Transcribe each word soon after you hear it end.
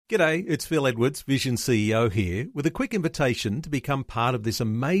G'day, it's Phil Edwards, Vision CEO here, with a quick invitation to become part of this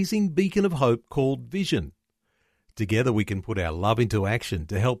amazing beacon of hope called Vision. Together we can put our love into action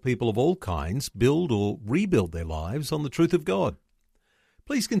to help people of all kinds build or rebuild their lives on the truth of God.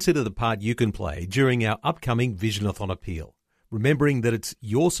 Please consider the part you can play during our upcoming Visionathon appeal, remembering that it's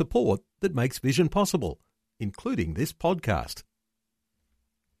your support that makes Vision possible, including this podcast.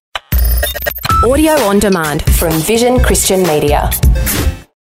 Audio on demand from Vision Christian Media.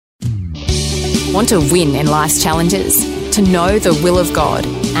 Want to win in life's challenges? To know the will of God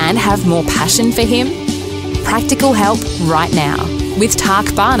and have more passion for Him? Practical help right now with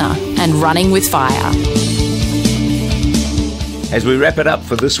Tak Bhana and Running with Fire. As we wrap it up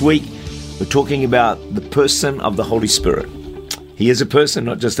for this week, we're talking about the person of the Holy Spirit. He is a person,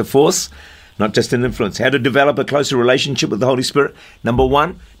 not just a force, not just an influence. How to develop a closer relationship with the Holy Spirit? Number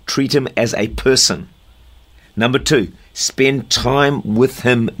one, treat Him as a person. Number two, spend time with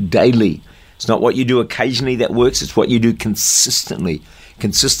Him daily. It's not what you do occasionally that works, it's what you do consistently.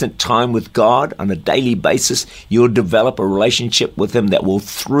 Consistent time with God on a daily basis, you'll develop a relationship with Him that will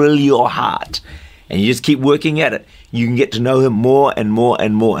thrill your heart. And you just keep working at it. You can get to know Him more and more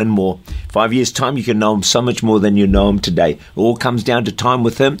and more and more. 5 years' time, you can know Him so much more than you know Him today. It all comes down to time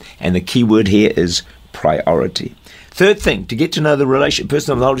with Him, and the key word here is priority. Third thing, to get to know the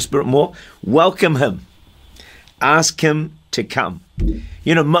person of the Holy Spirit more, welcome Him. Ask Him to come.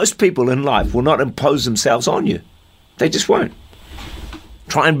 You know, most people in life will not impose themselves on you. They just won't.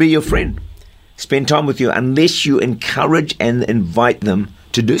 Try and be your friend. Spend time with you unless you encourage and invite them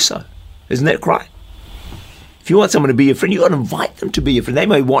to do so. Isn't that right? If you want someone to be your friend, you've got to invite them to be your friend. They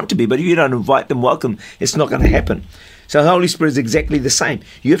may want to be, but if you don't invite them, welcome, it's not going to happen. So the Holy Spirit is exactly the same.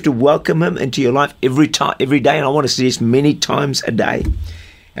 You have to welcome Him into your life every day, and I want to suggest many times a day.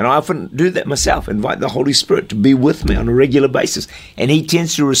 And I often do that myself, invite the Holy Spirit to be with me on a regular basis. And He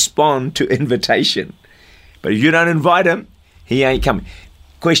tends to respond to invitation. But if you don't invite Him, He ain't coming.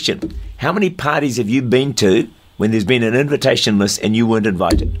 Question, how many parties have you been to when there's been an invitation list and you weren't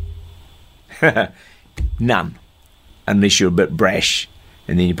invited? None. Unless you're a bit brash.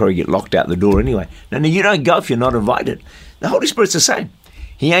 And then you probably get locked out the door anyway. No, you don't go if you're not invited. The Holy Spirit's the same.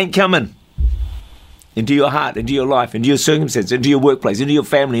 He ain't coming into your heart, into your life, into your circumstance, into your workplace, into your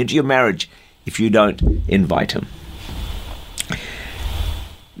family, into your marriage, if you don't invite Him.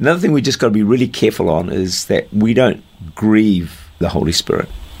 Another thing we just got to be really careful on is that we don't grieve the Holy Spirit.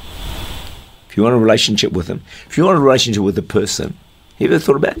 If you want a relationship with Him, if you want a relationship with a person, have you ever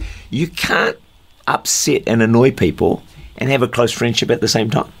thought about it? You can't upset and annoy people and have a close friendship at the same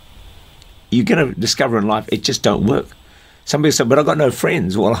time. You're going to discover in life it just don't work. Some people say, but I've got no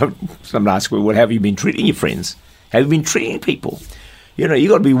friends. Well, someone asks me, well, how have you been treating your friends? Have you been treating people? You know, you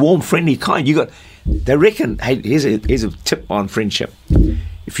got to be warm, friendly, kind. They reckon, hey, here's a tip on friendship.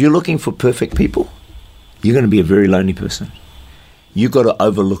 If you're looking for perfect people, you're going to be a very lonely person. You've got to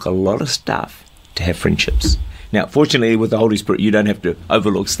overlook a lot of stuff to have friendships. Now, fortunately, with the Holy Spirit, you don't have to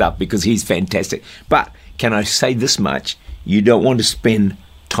overlook stuff because He's fantastic. But can I say this much? You don't want to spend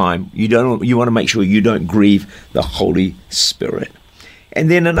time. You want to make sure you don't grieve the Holy Spirit.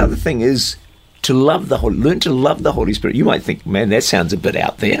 And then another thing is to learn to love the Holy Spirit. You might think, man, that sounds a bit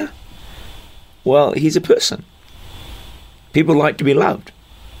out there. Well, He's a person. People like to be loved.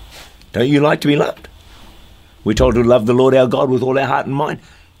 Don't you like to be loved? We're told to love the Lord our God with all our heart and mind.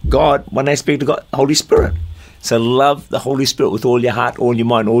 God, one aspect of God, Holy Spirit. So love the Holy Spirit with all your heart, all your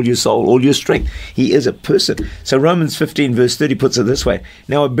mind, all your soul, all your strength. He is a person. So Romans 15 verse 30 puts it this way.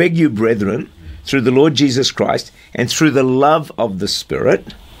 Now I beg you, brethren, through the Lord Jesus Christ and through the love of the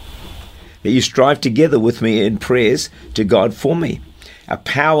Spirit, that you strive together with me in prayers to God for me. A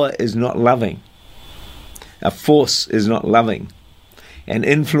power is not loving. A force is not loving. An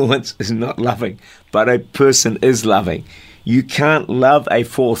influence is not loving. But a person is loving. You can't love a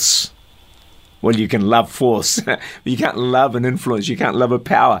force. Well, you can love force. You can't love an influence. You can't love a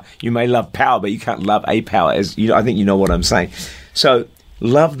power. You may love power, but you can't love a power. I think you know what I'm saying. So,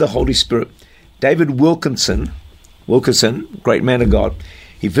 love the Holy Spirit. David Wilkerson, great man of God,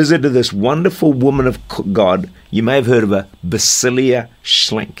 he visited this wonderful woman of God. You may have heard of her, Basilia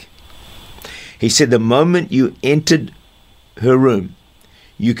Schlink. He said the moment you entered her room,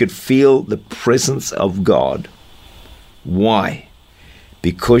 you could feel the presence of God. Why?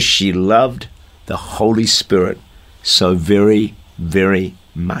 Because she loved the Holy Spirit so very, very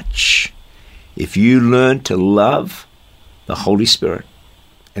much. If you learn to love the Holy Spirit,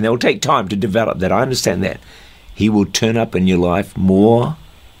 and it will take time to develop that, I understand that, He will turn up in your life more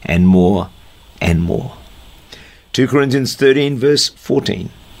and more and more. 2 Corinthians 13 verse 14.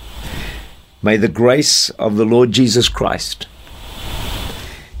 May the grace of the Lord Jesus Christ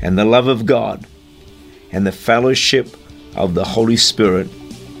and the love of God and the fellowship of the Holy Spirit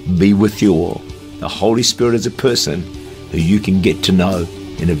be with you all. The Holy Spirit is a person who you can get to know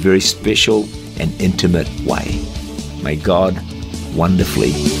in a very special and intimate way. May God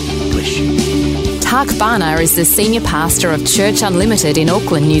wonderfully bless you. Tak Bhana is the Senior Pastor of Church Unlimited in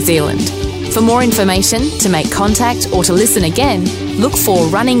Auckland, New Zealand. For more information, to make contact or to listen again, look for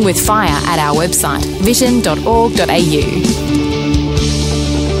Running with Fire at our website, vision.org.au.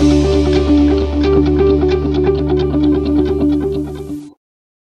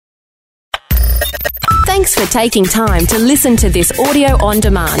 Thanks for taking time to listen to this audio on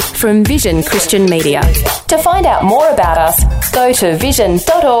demand from Vision Christian Media. To find out more about us, go to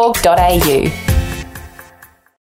vision.org.au.